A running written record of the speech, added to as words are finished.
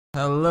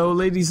Hello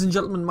ladies and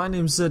gentlemen, my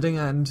name's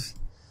Dinga and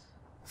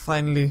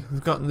finally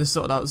we've gotten this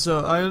sorted out.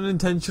 So I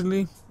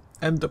unintentionally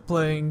ended up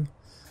playing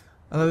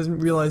and I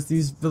didn't realise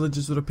these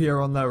villages would appear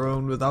on their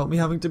own without me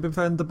having to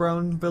befriend the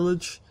brown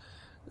village.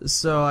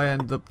 So I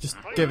ended up just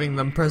giving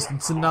them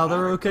presents and now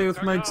they're okay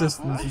with my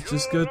existence, which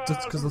is good,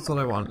 because that's what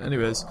I want.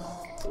 Anyways,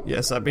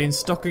 yes, I've been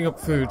stocking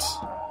up food,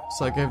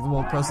 so I gave them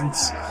all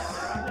presents. And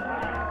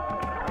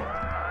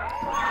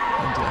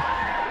yeah.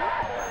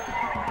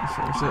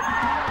 Finish it.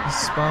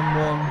 Spam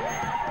one.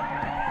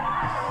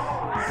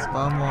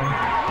 Spam one.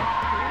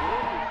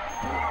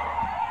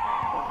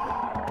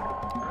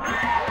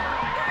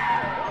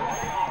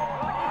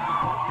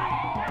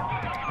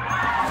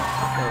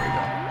 There we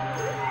go.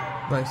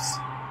 Nice.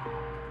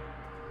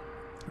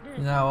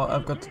 Now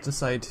I've got to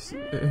decide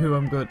who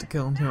I'm going to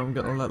kill and who I'm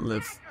going to let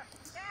live.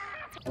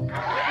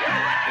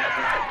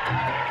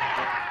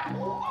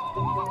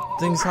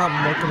 Things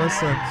happen, what can I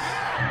say?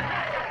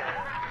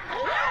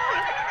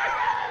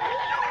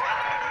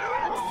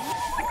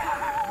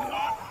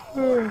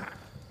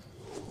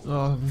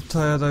 Oh, I'm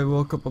tired. I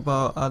woke up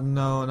about, I don't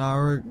know, an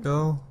hour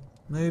ago?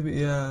 Maybe,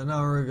 yeah, an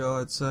hour ago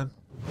I'd say.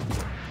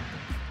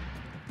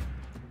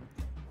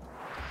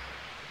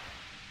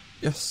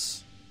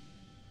 Yes.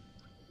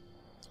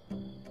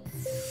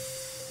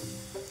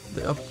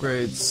 The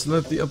upgrades.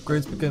 Let the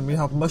upgrades begin. We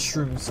have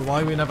mushrooms, so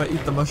why we never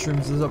eat the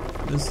mushrooms is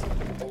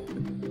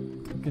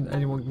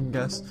anyone can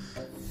guess.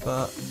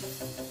 But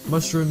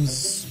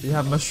mushrooms, we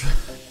have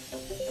mushrooms.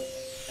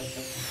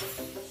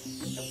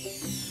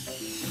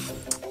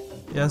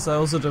 Yes, I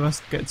also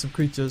domesticated some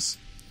creatures.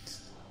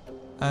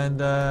 And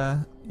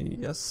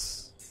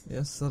yes,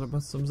 that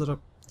about sums it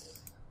up.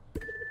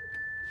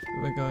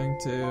 We're going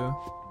to...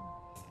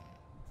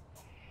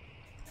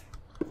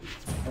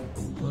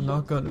 We're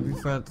not going to be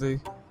friendly.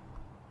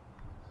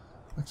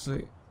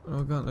 Actually,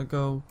 we're going to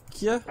go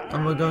here,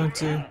 and we're going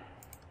to...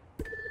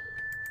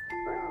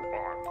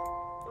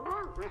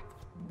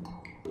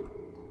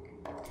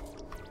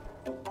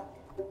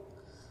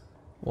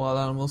 Wild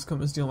animals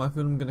come to steal my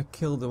food, I'm going to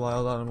kill the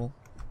wild animal.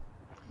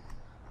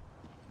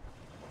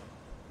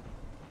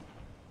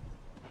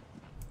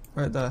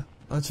 Right there,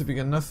 that should be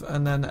good enough,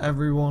 and then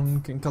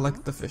everyone can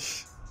collect the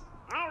fish.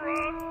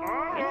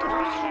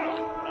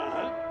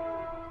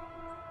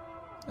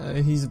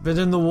 He's a bit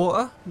in the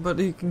water, but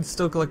he can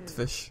still collect the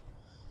fish.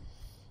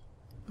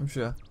 I'm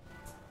sure.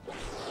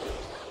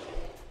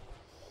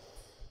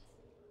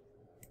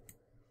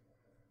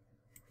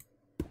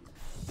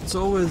 It's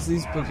always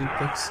these bloody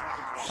pricks.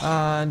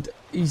 And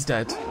he's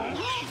dead. Dodge.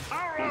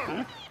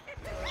 I'm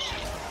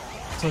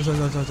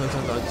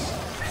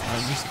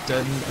just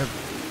dead.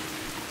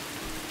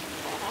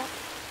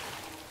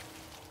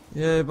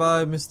 Yeah,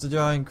 bye, Mr.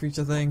 Giant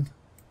Creature Thing.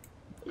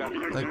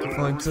 Thank you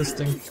for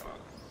existing.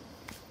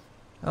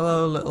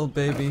 Hello, little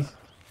baby.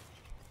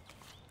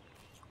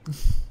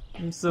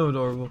 I'm so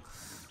adorable.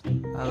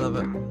 I love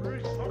it.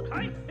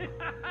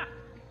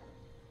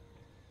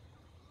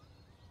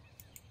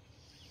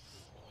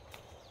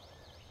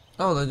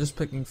 Oh, they're just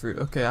picking fruit.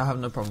 Okay, I have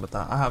no problem with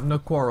that. I have no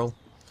quarrel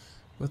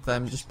with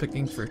them just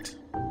picking fruit.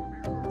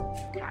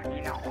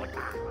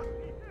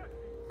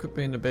 Quit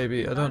being a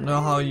baby. I don't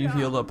know how you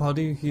heal up. How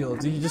do you heal?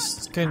 Do you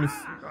just kind of...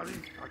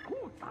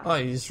 Oh,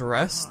 you just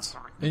rest?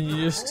 And you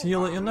just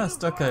heal at your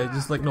nest? Okay,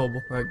 just like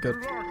normal. Right,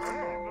 good.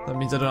 That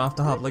means I don't have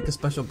to have like a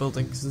special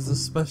building, because there's a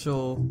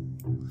special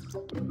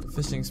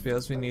fishing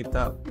spears. We need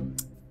that.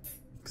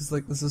 Because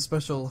like there's a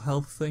special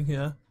health thing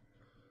here.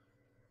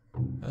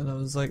 And I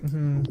was like,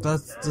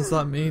 does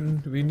that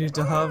mean we need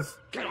to have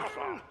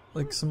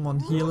like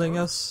someone healing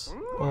us?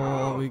 Or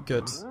are we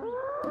good?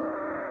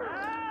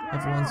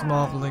 Everyone's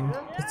marveling.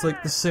 It's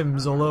like The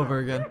Sims all over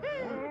again.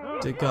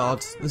 Dear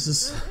God, this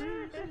is...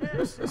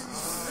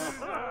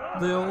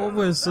 They're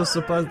always so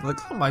surprised, like,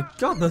 oh my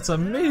God, that's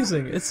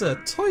amazing! It's a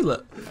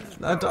toilet!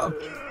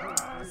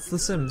 It's The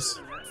Sims.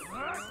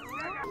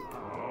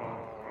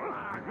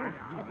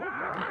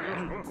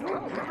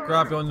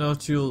 Grab your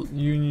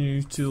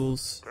new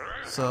tools,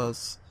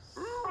 sirs.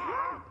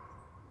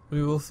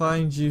 We will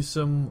find you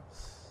some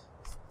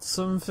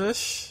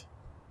fish.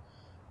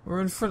 We're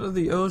in front of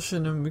the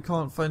ocean and we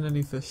can't find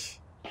any fish.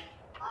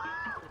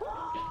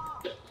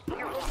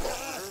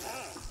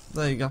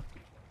 There you go.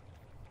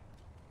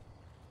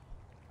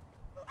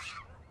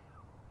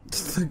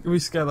 We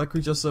scared that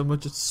creature so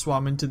much it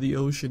swam into the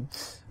ocean.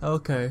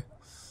 Okay.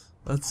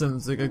 That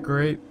sounds like a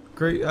great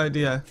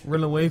idea.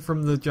 Run away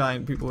from the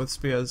giant people with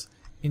spears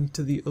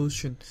into the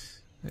ocean.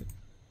 Right.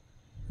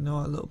 You know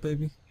what, little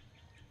baby?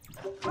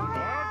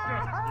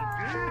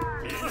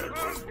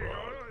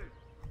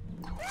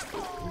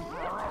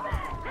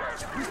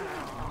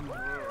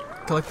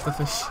 Collect the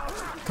fish.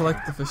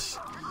 Collect the fish.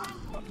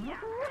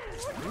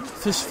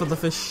 Fish for the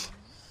fish.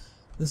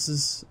 This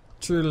is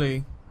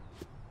truly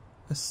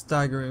a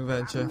staggering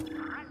venture.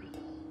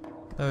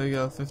 There we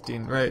go,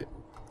 15, right.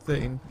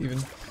 13 even.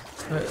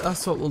 Right,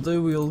 that's what we'll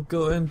do. We'll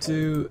go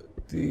into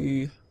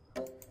the...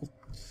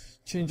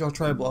 change our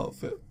tribal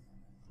outfit.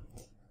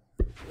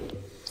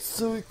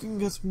 So we can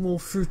get more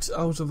fruit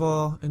out of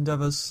our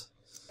endeavours.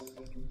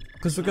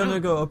 Because we're gonna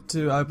go up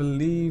to, I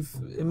believe,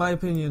 in my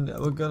opinion,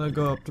 we're gonna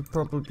go up to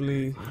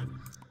probably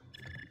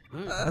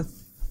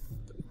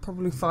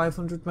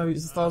 500, maybe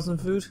it's 1,000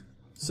 food.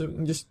 So we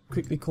can just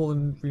quickly call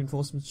in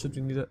reinforcements should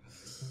we need it.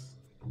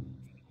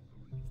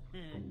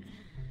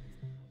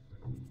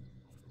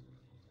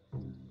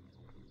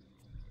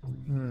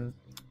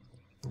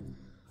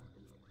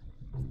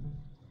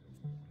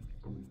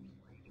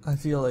 I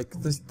feel like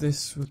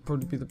this would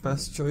probably be the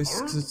best choice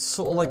because it's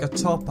sort of like a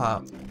top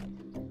hat,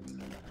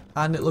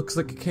 and it looks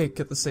like a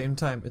cake at the same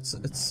time.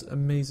 It's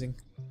amazing.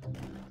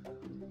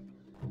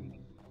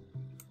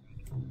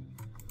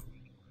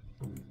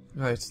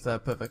 Right, there,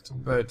 perfect.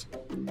 Right,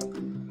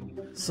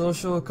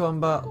 social,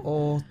 combat,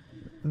 or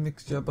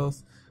mixture of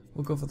both.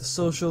 We'll go for the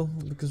social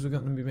because we're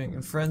going to be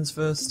making friends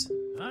first.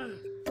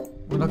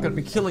 We're not going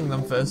to be killing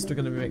them first. We're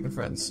going to be making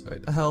friends.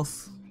 Right,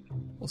 health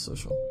or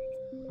social.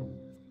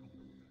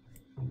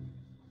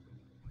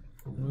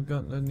 We're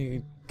going to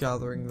need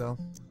gathering though.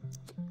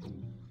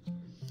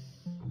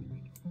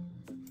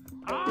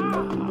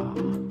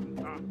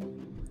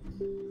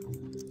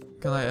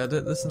 Can I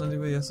edit this in any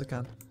way? Yes, I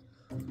can.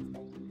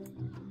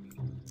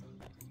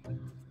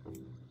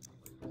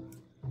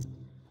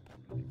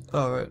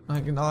 Alright,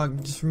 I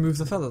can just remove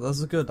the feather.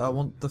 That's good. I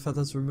want the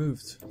feathers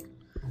removed.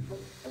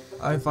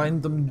 I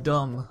find them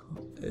dumb.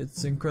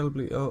 It's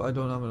incredibly. Oh, I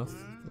don't have enough.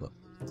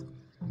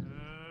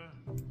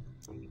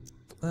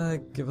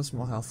 Give us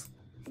more health.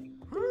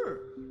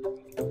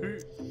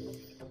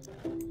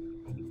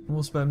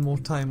 We'll spend more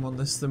time on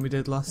this than we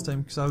did last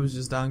time because I was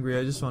just angry.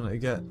 I just wanted to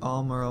get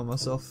armor on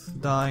myself,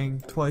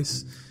 dying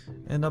twice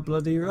in a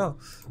bloody row.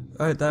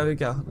 Alright, there we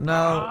go.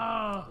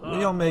 Now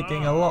we are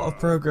making a lot of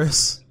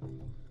progress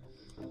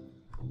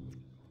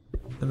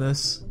in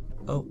this.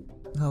 Oh,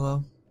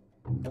 hello.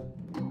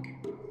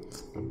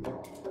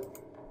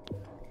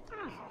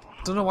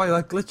 Don't know why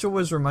that glitch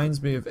always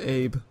reminds me of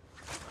Abe,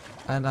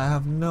 and I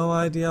have no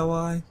idea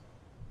why.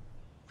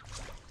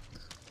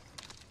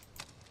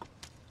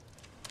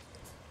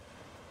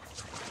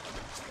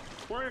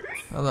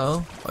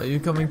 Hello, are you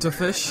coming to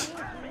fish?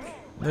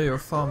 No, you're a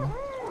farmer.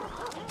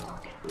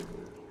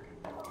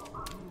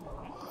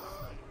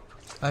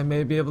 I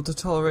may be able to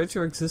tolerate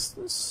your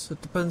existence.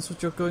 It depends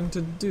what you're going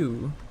to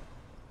do.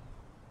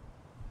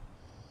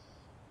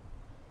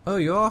 Oh,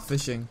 you are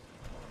fishing.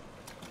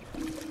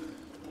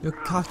 You're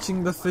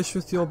catching the fish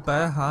with your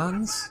bare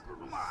hands?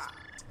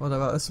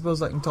 Whatever, I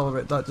suppose I can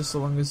tolerate that just so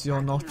long as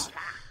you're not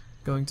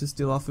going to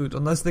steal our food.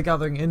 Unless they're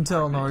gathering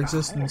intel on our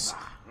existence.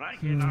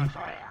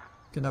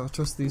 Can never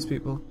trust these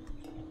people.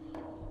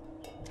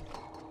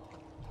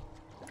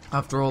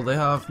 After all, they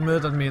have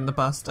murdered me in the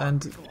past,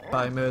 and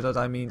by murdered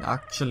I mean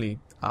actually,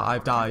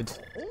 I've died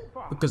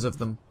because of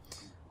them.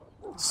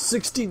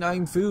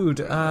 69 food,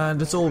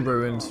 and it's all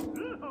ruined.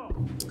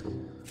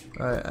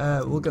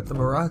 Right, we'll get the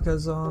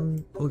maracas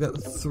on, we'll get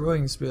the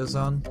throwing spears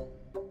on.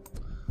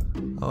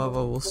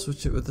 However, we'll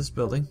switch it with this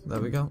building. There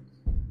we go.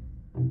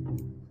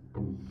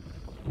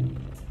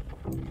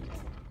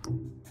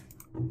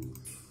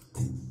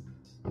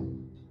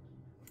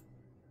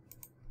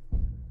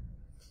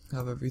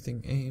 Have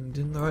everything aimed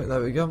in the right.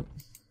 There we go.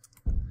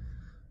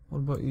 What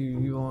about you?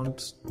 You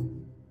want?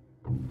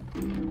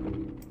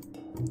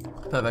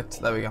 Perfect.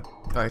 There we go.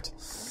 Right.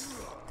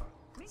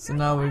 So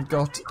now we've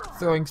got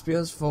throwing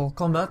spears for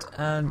combat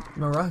and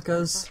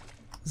maracas.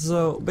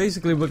 So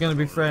basically, we're going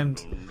to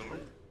befriend.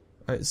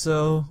 Right.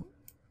 So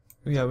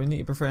yeah, we need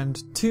to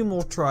befriend 2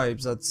 more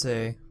tribes. I'd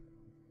say.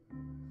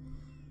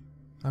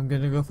 I'm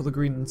going to go for the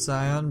green and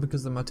cyan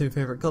because they're my 2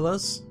 favorite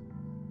colors,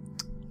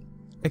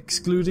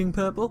 excluding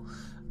purple,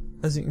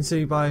 as you can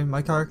see by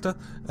my character.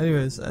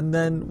 Anyways, and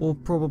then we'll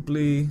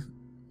probably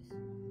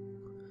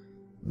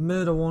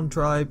murder 1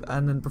 tribe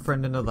and then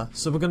befriend another.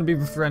 So we're going to be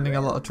befriending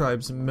a lot of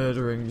tribes and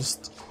murdering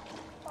just...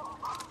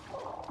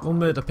 We'll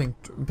murder Pink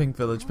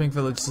Village. Pink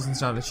Village doesn't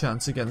stand a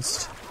chance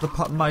against the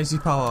mighty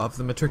power of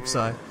the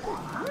Matrixi.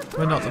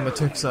 We're not the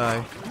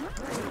Matrixi.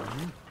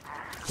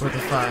 We're the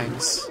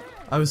Fangs.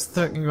 I was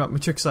thinking about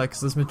Matrixi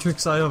because there's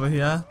Matrixi over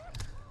here,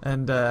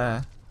 and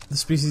the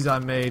species I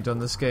made on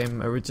this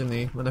game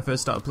originally, when I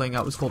first started playing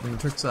out, was called the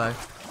Matrixi.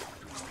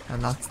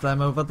 And that's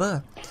them over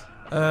there.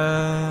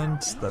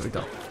 And there we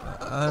go.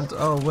 And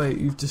oh wait,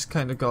 you've just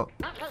kind of got...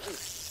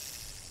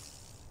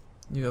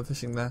 You go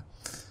fishing there.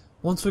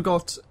 Once we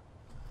got...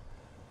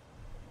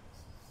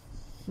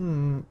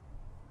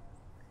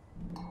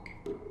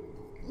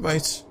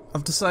 Right,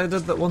 I've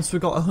decided that once we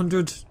got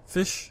 100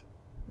 fish,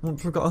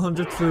 once we got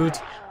 100 food,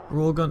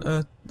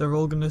 they're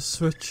all gonna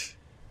switch.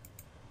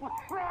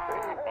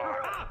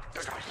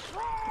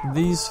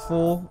 These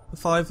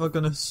 5 are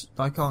gonna,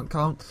 I can't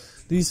count.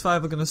 These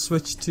 5 are gonna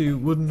switch to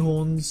wooden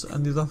horns,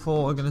 and the other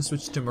 4 are gonna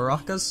switch to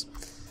maracas.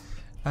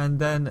 And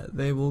then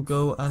they will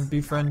go and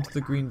befriend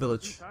the green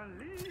village.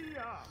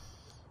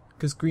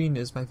 Because green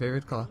is my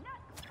favorite color.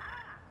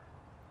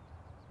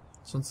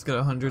 So let's get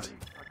 100.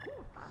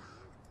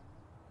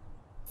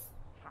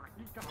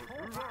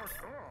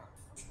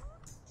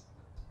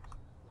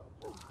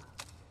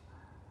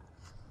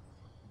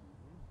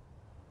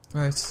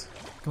 Right,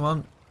 come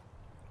on.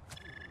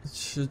 It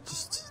should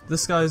just...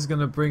 This guy's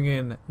gonna bring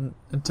in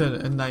and turn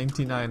it in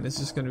 99. It's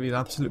just gonna be an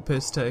absolute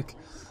piss take.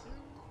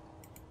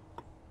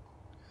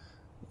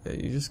 Yeah,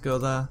 you just go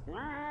there.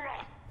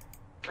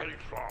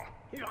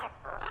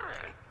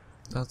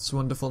 That's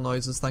wonderful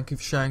noises. Thank you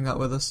for sharing that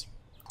with us.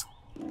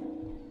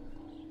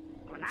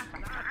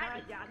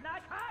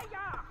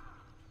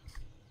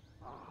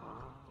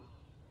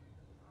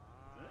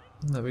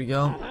 There we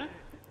go.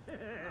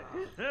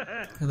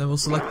 And then we'll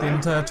select the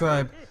entire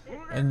tribe.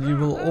 And you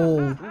will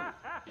all...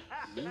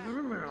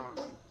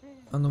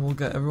 And then we'll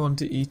get everyone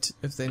to eat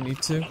if they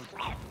need to.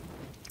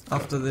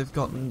 After they've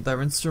gotten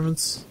their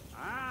instruments.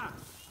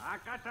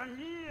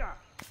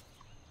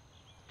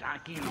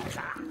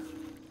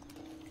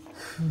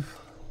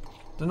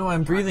 Don't know why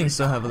I'm breathing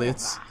so heavily.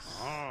 It's...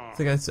 I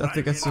think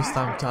it's just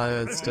I'm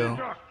tired still.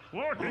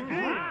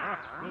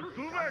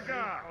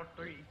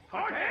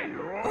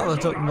 Oh, they're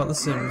talking about The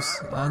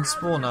Sims and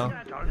Spore now.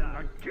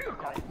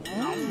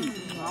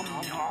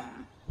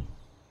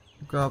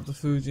 Grab the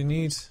food you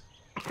need.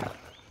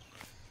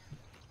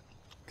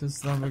 Because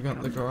then we're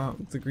going to go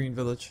out the green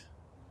village.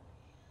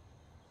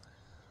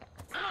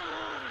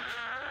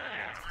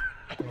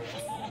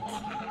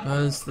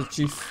 Where's the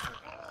chief?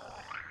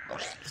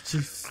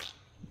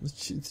 The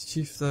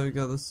chief, there we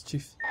go, that's the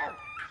chief.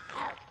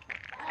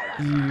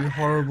 You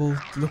horrible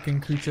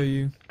looking creature,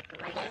 you.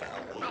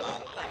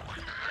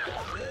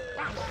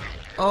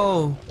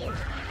 Oh!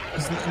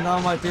 Now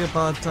might be a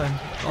bad time.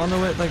 Oh no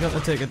wait, they're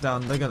gonna take it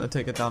down, I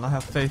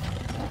have faith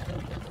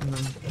in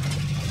them.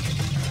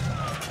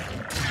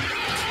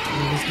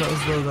 It's not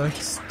as though they're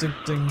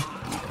extincting.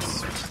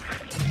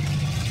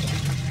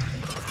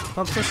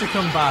 Perhaps I should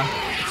come back.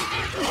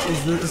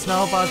 Is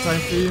now a bad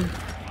time for you?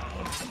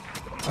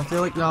 I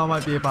feel like now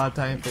might be a bad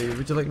time for you.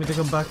 Would you like me to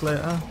come back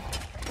later?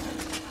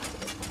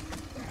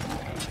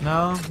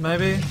 No?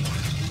 Maybe?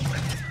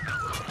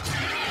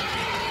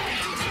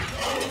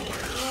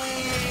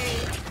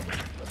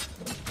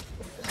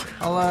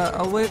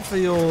 I'll wait for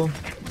your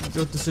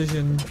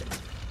decision.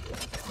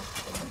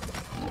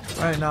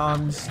 Right now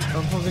I'm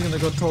probably gonna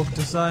go talk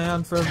to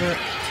Cyan for a bit.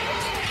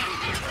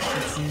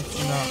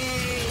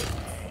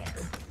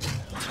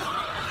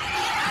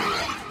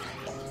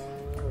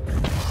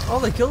 Oh,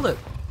 they killed it!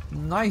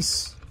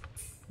 Nice!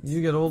 You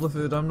get all the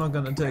food, I'm not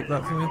gonna take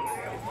that from you.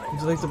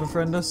 Would you like to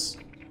befriend us?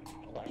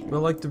 We'd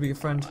like to be a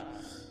friend.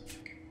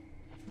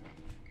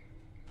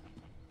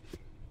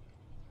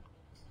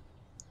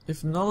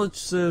 If knowledge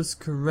serves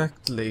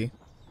correctly,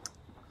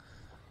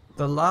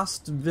 the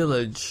last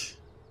village...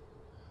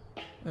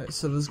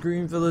 so there's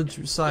green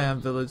village, cyan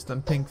village,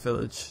 then pink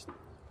village,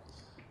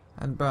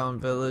 and brown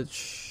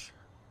village.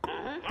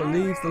 I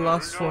believe the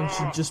last one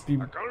should just be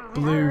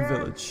blue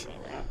village.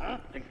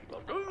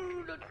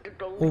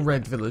 Or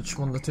red village,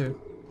 one of the two.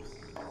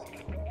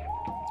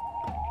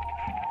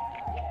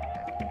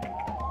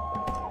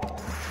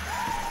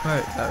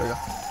 Right, there we go.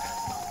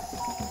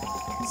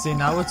 See,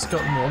 now it's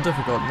gotten more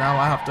difficult. Now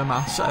I have to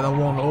mash either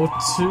 1 or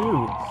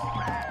 2.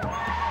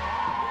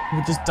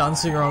 We're just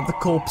dancing around the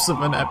corpse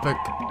of an epic.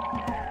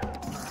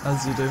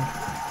 As you do.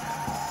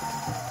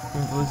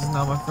 Green village is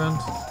now my friend.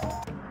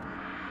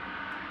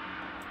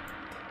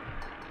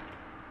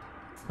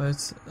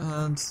 Right,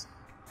 and...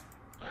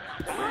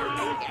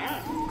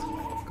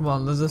 Come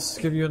on, let's just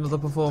give you another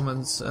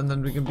performance and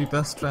then we can be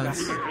best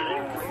friends. There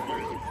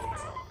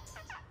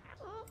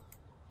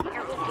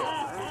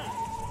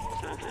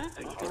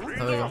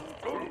we go.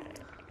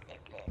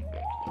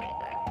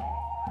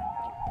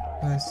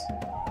 Nice.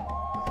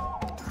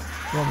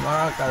 Well,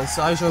 maracas,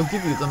 I shall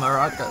give you the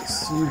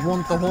maracas. You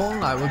want the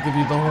horn? I will give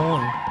you the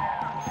horn.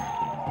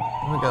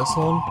 Let me guess,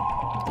 horn?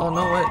 Oh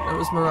no, wait, it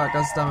was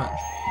maracas, damn it.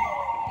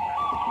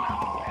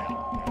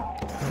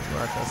 Oh,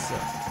 maracas,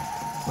 yeah.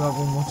 We'll have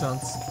one more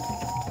chance.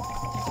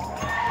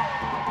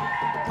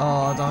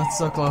 Oh, damn, it's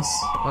so close.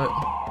 Right.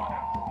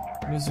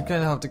 Means we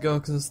kinda have to go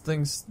because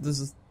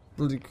there's a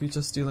bloody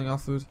creature stealing our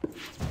food.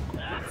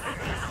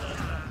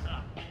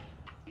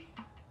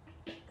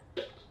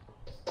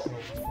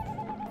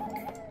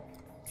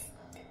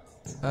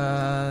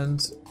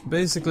 And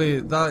basically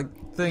that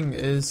thing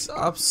is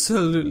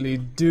absolutely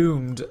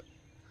doomed.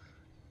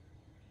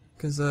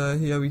 Because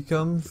here we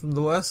come from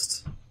the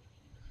west.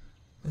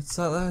 It's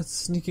out there, it's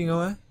sneaking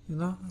away, you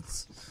know?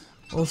 It's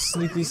all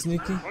sneaky.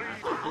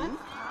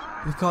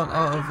 You can't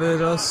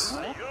out-evade us.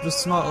 Just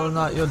smarter than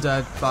that, you're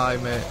dead. Bye,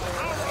 mate.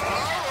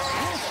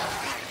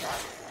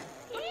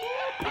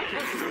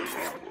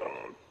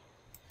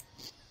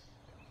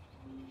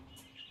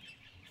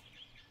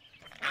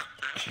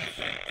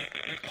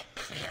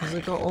 Has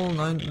it got all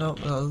 9? No, it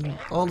hasn't.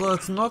 Although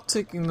it's not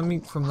taking the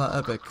meat from that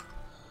epic.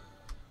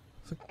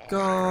 For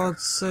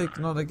God's sake,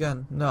 not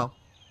again. No.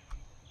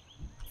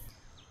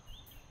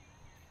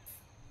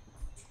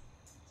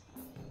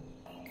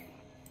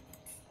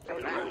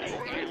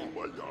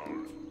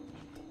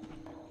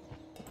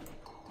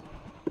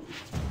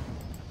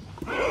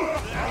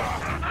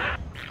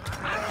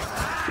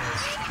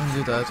 And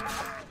you're dead.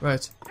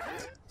 Right.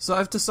 So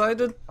I've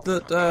decided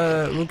that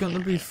we're going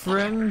to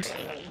befriend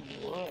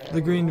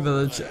the green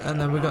village, and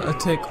then we're gonna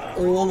take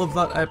all of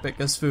that epic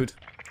as food,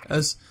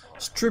 as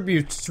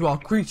tribute to our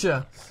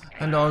creature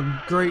and our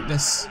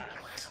greatness,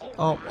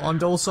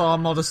 and also our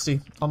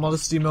modesty. Our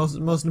modesty,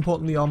 most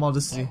importantly, our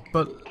modesty,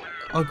 but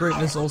our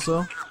greatness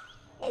also.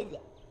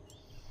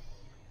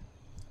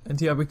 And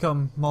here we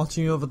come,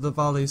 marching over the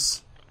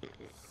valleys.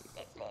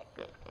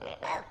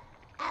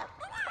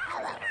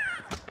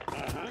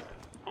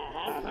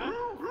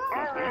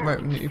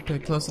 Right, we need to pay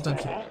close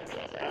attention.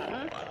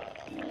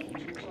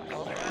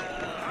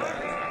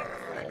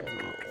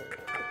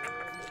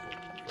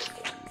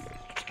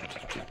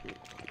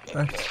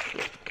 Right.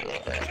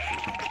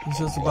 It's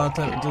just a bad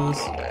time to do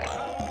this.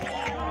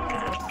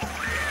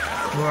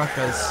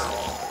 Maracas.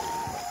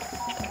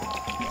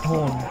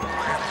 Horn.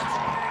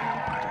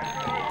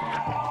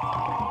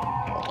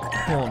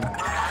 Horn.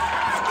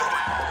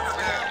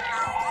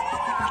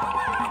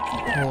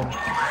 Horn.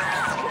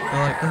 I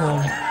like the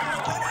horn.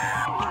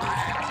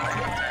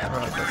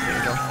 Right, there we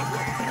go.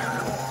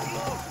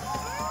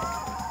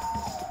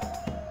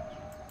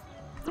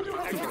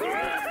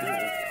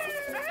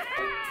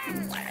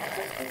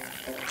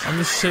 I'm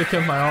just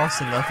shaking my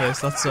arse in their face,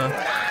 that's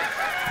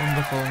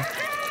wonderful.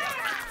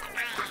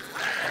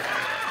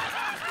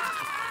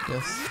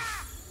 Yes.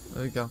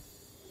 There we go.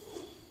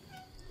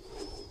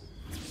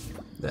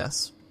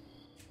 Yes.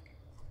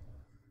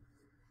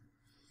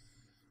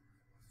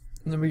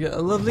 And then we get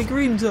a lovely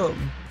green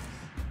tome.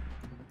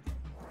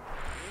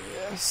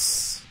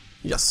 Yes.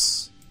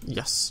 Yes.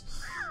 Yes.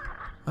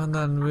 And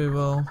then we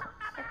will...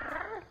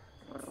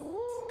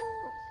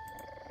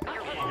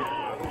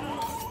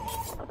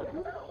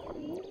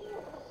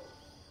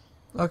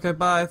 Okay,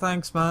 bye,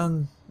 thanks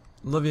man.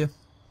 Love you.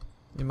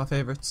 You're my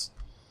favourites.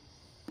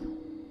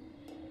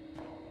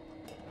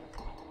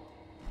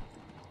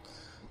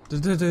 The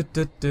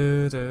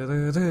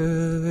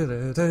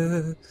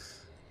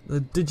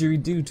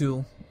didgeridoo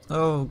tool.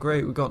 Oh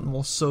great, we got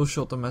more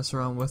social to mess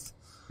around with.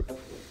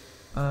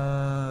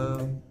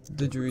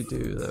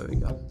 Didgeridoo, there we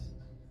go.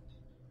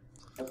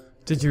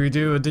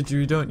 Didgeridoo or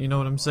didgeridoo, you know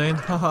what I'm saying?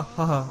 Haha,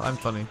 haha, I'm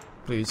funny.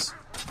 Please.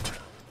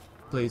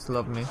 Please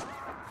love me.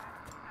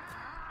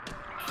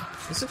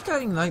 Is it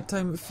getting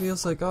nighttime? It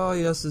feels like, oh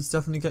yes, it's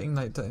definitely getting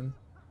nighttime.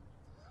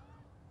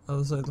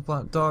 Other side of the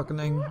planet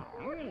darkening.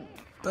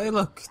 Hey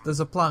look,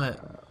 there's a planet.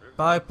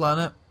 Bye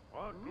planet.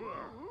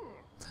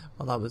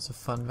 Well, that was a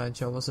fun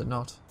venture, was it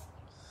not?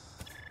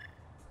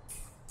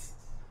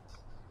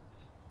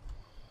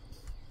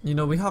 You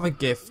know, we have a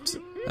gift,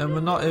 and we're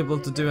not able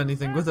to do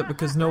anything with it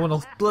because no one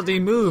will bloody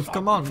move.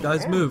 Come on,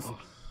 guys, move.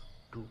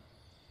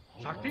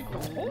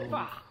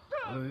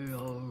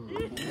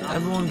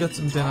 Everyone get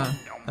some dinner,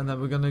 and then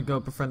we're gonna go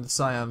befriend the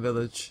Cyan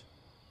village.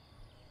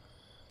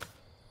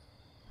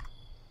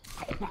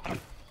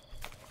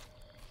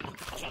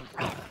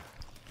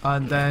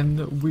 And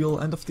then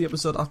we'll end off the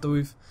episode after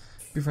we've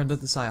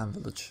befriended the Cyan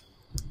village.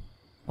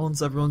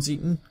 Once everyone's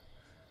eaten,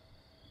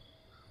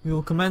 we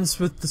will commence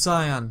with the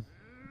Cyan.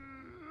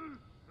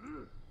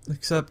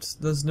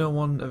 Except there's no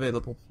one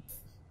available.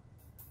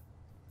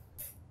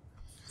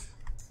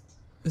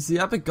 Is the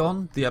epic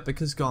gone? The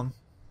epic is gone.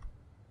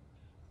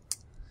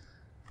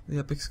 The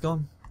epic's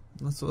gone.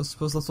 That's what I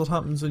suppose that's what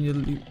happens when you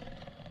leave.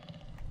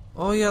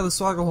 Oh yeah, the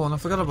Swagglehorn. I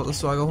forgot about the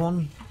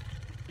Swagglehorn.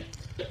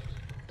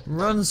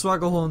 Run,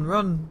 Swagglehorn,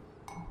 run!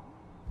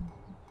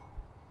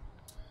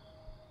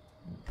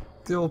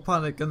 They all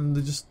panic and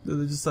they just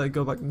like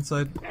go back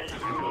inside.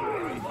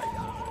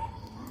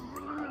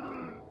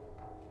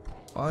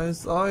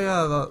 Oh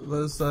yeah,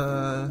 there's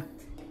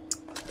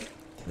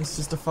it's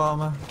just a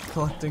farmer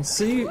collecting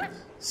seaweed. I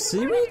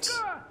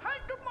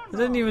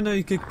didn't even know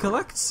you could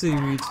collect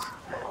seaweed.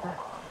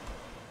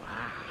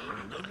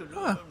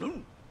 Huh.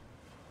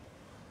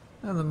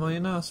 And the more you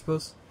know, I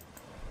suppose.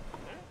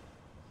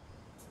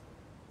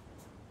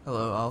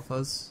 Hello,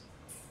 alphas.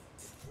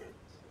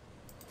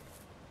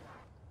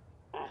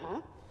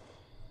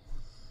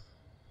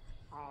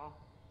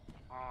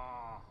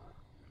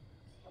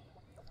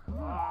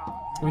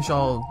 We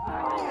shall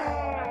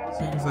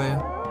sing for you.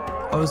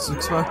 I was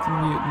expecting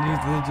you to need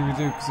the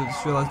didgeridoo because I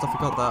just realised I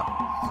forgot that.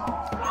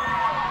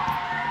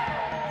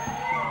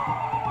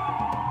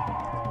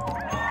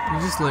 You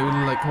just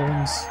literally like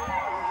horns.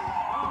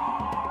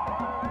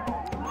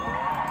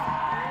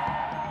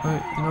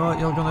 Right, you know what?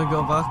 You're gonna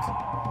go back.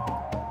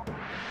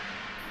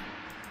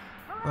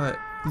 Right,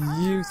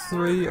 you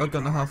three are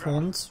gonna have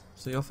horns,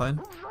 so you're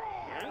fine.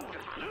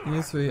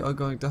 You three are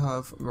going to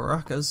have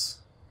maracas.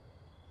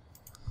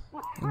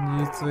 And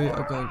you three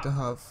are going to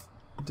have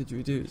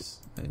didgeridoos.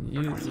 And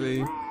you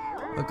three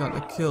are going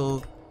to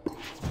kill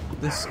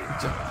this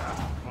creature.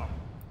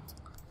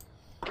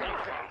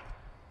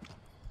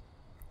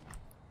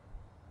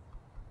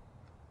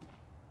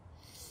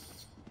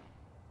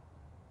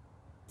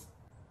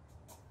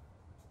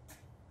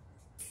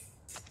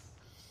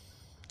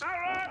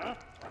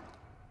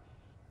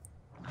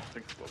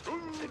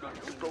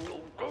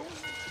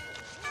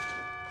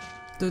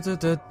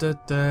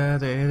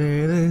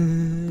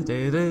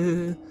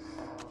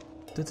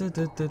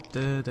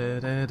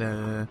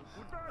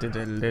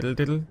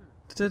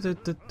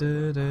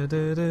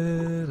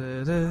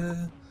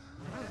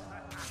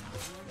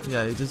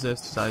 Yeah, he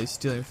deserves to die. He's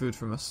stealing food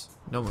from us.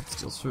 No one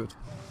steals food.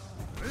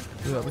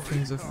 We are the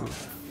kings of food.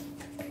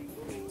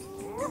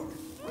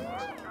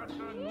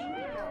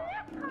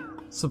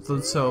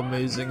 Something so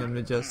amazing and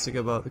majestic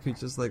about the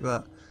creatures like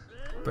that,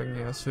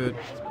 bringing us food.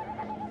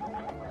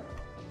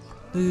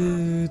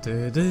 We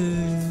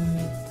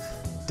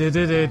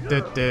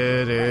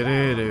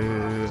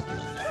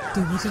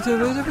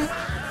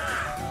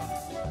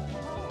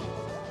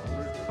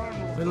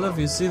love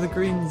you. See, the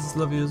greens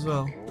love you as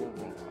well.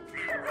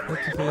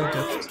 Thank you for your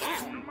gift.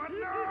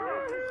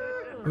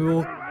 We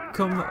will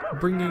come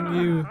bringing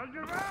you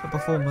a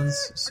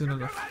performance soon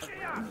enough.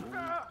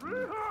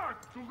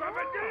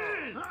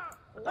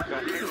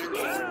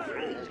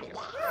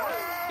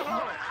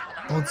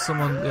 Oh,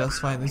 someone, yes,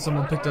 finally,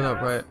 someone picked it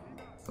up, right?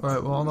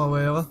 Right, we're on our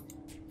way over.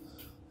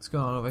 What's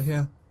going on over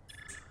here?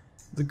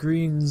 The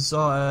greens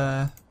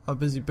are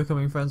busy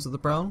becoming friends with the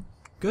brown.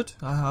 Good,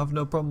 I have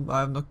no problem,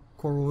 I have no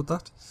quarrel with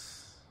that.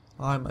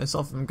 I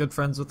myself am good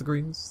friends with the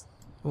greens.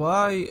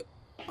 Why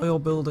are your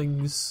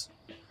buildings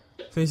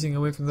facing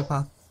away from the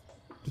path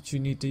that you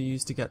need to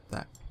use to get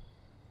there?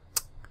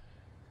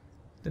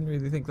 Didn't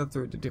really think that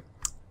through, did you?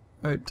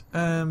 Right,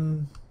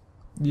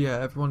 yeah,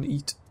 everyone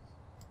eat.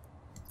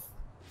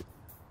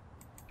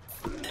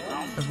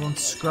 Everyone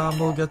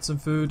scramble, get some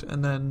food,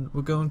 and then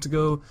we're going to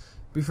go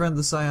befriend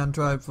the Cyan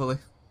tribe fully.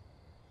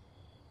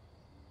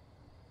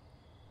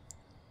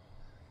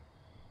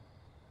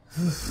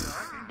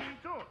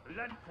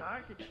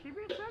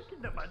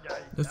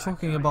 They're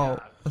talking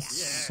about a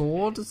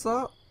sword, is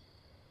that?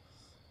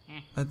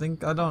 I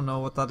don't know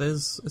what that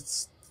is.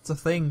 It's a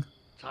thing.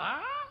 Right,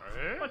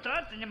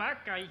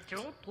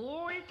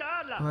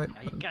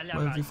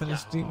 have you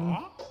finished eating?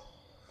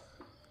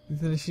 You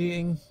finished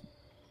eating?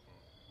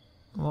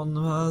 One of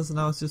them has,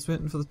 now it's just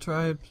waiting for the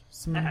tribe.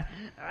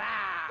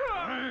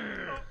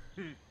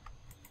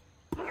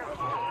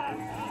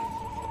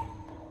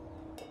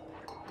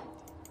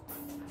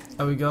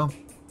 There we go.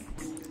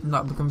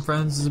 Not become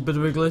friends is a bit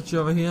of a glitch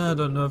over here. I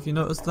don't know if you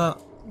noticed that.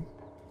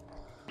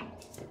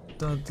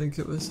 Don't think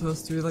it was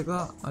supposed to be like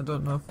that. I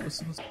don't know if it was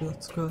supposed to be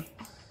that square.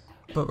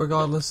 But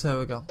regardless, here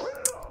we go.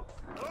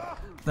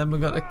 Then we're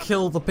going to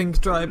kill the pink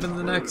tribe in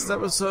the next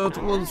episode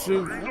once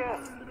we've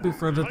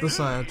befriended the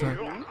Cyan tribe.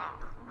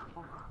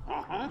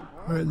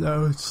 Right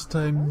now it's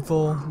time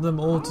for them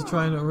all to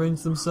try and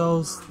arrange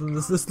themselves. And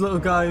there's this little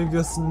guy who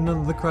gets none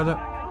of the credit.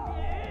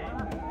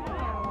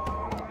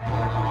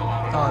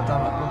 Oh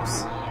damn it,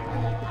 whoops.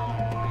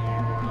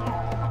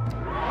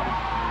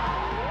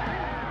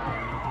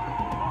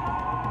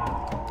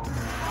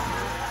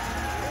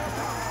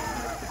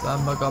 I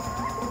mugged up.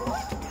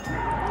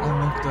 I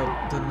mugged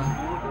up, didn't I?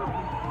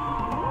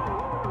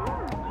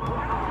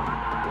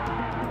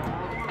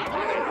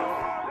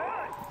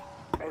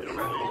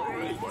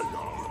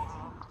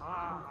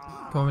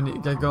 Come on, we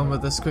need to get going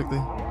with this quickly.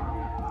 Oh,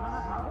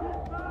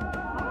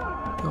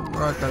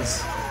 right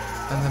guys.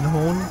 And then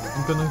horn.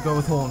 I'm gonna go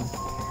with horn.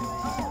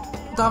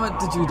 Damn it,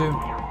 did you do?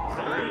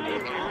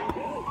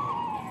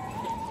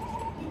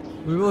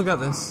 We will get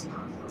this.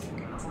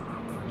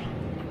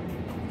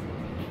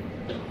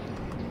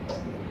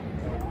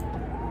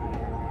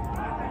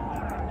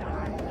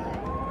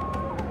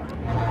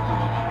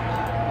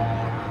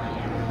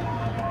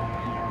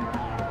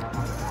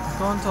 I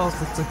can't tell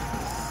if it's a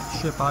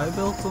ship I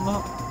built or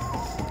not.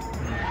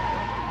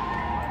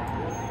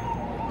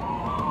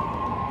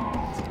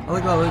 I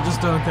like that they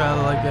just don't care,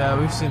 they're like, yeah,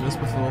 we've seen this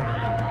before.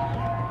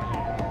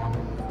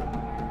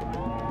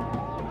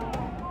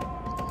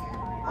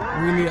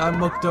 Really, I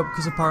mucked up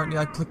because apparently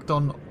I clicked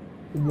on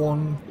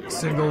one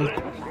single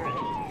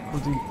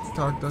bloody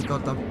character,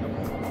 goddamn.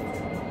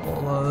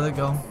 Oh, there you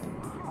go.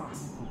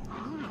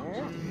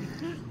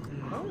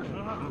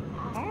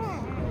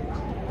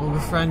 We'll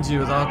befriend you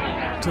with our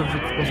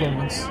terrific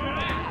performance.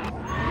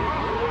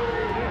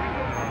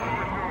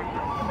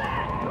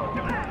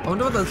 I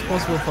wonder whether it's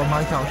possible for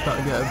my character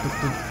to get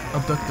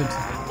abducted.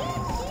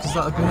 Because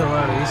that would be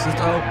hilarious. Just,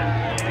 oh,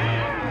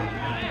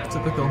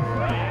 typical.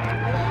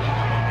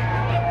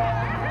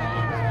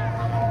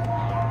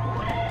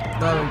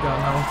 There we go,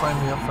 now we're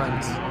finally our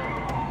friends.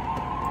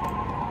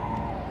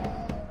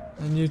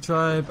 A new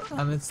tribe,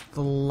 and it's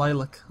the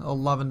lilac, or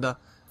lavender,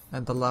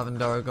 and the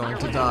lavender are going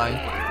to die.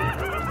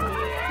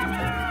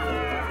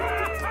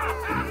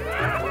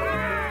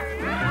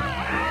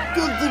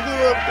 Good to be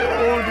up there,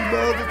 already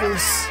murdered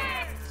us.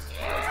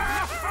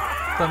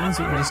 That means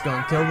we can just go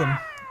and kill them.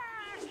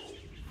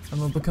 And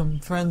we'll become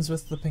friends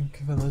with the pink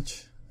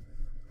village.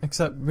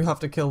 Except we have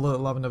to kill the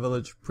lavender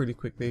village pretty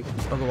quickly,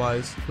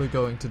 otherwise we're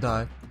going to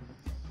die.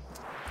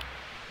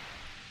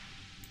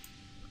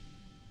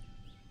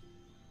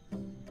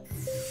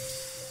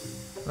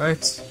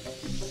 Right.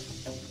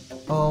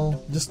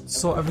 I'll just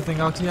sort everything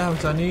out here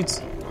which I need.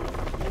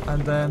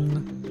 And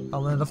then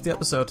I'll end off the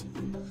episode.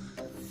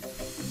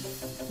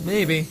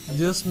 Maybe,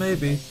 just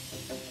maybe,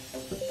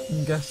 we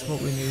can guess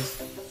what we need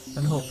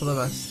and hope for the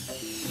best.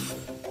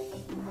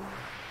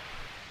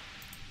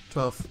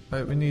 12.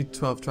 Right, we need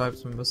 12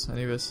 tribes members,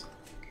 anyways.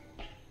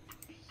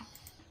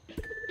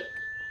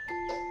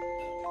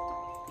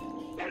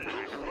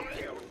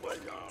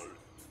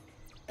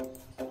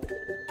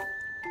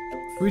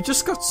 We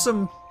just got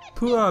some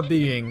poor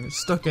being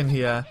stuck in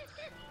here,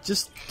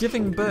 just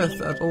giving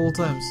birth at all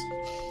times.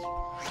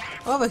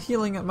 Oh, they're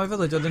healing at my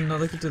village. I didn't know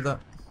they could do that.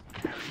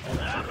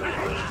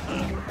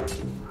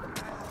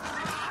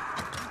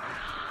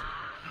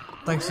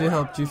 Thanks for your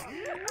help, Chief.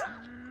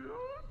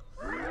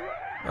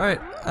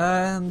 Alright,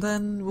 and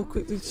then we'll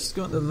quickly just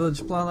go into the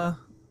village planner.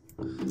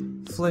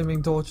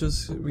 Flaming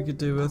torches we could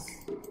do with.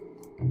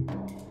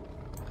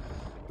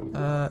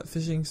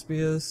 Fishing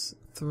spears,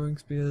 throwing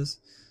spears.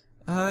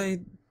 I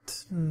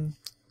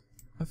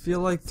feel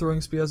like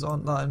throwing spears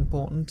aren't that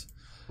important,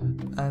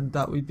 and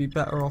that we'd be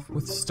better off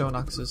with stone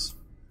axes.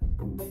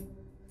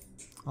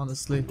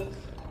 Honestly.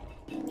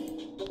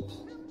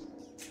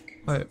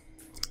 Right,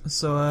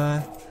 so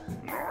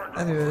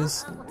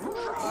anyways,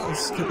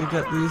 let's quickly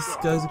get these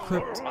guys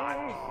equipped.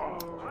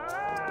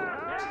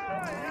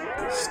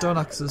 Stone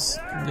axes.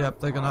 Yep,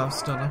 they're gonna have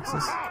stone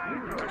axes.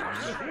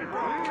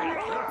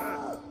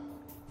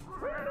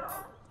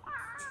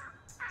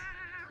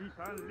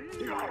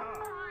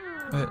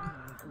 Right.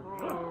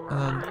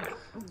 And then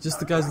just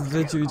the guys with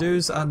the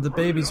didgeridoos and the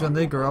babies when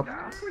they grow up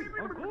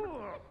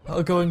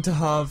are going to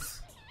have.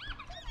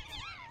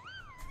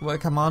 Wait,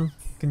 come on.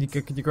 Can you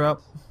grow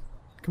up?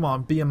 Come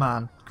on, be a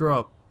man. Grow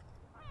up.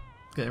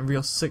 Getting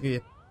real sick of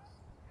you.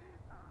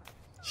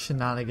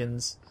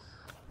 Shenanigans.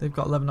 They've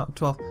got 11 out of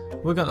 12.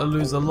 We're going to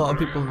lose a lot of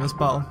people in this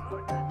battle.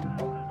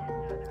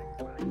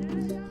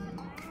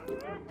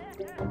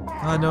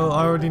 I know,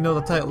 I already know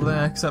the title of the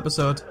next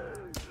episode.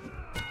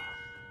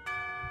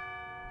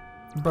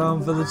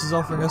 Brown Village is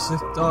offering us.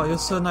 Oh, you're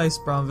so nice,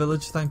 Brown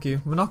Village. Thank you.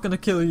 We're not going to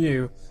kill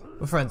you.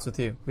 We're friends with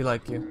you. We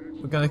like you.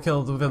 We're going to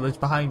kill the village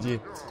behind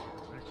you.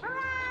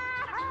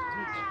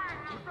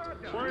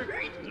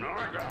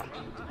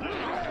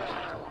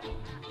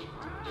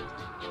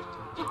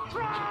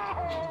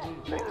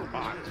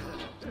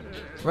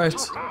 Right.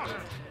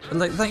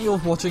 Thank you all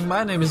for watching.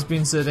 My name has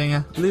been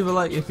Dinga. Leave a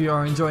like if you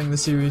are enjoying the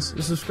series.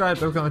 Subscribe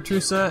to become a true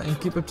sir and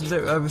keep up to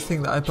date with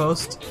everything that I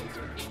post.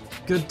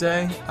 Good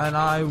day, and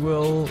I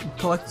will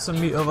collect some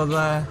meat over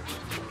there,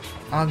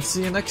 and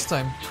see you next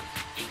time.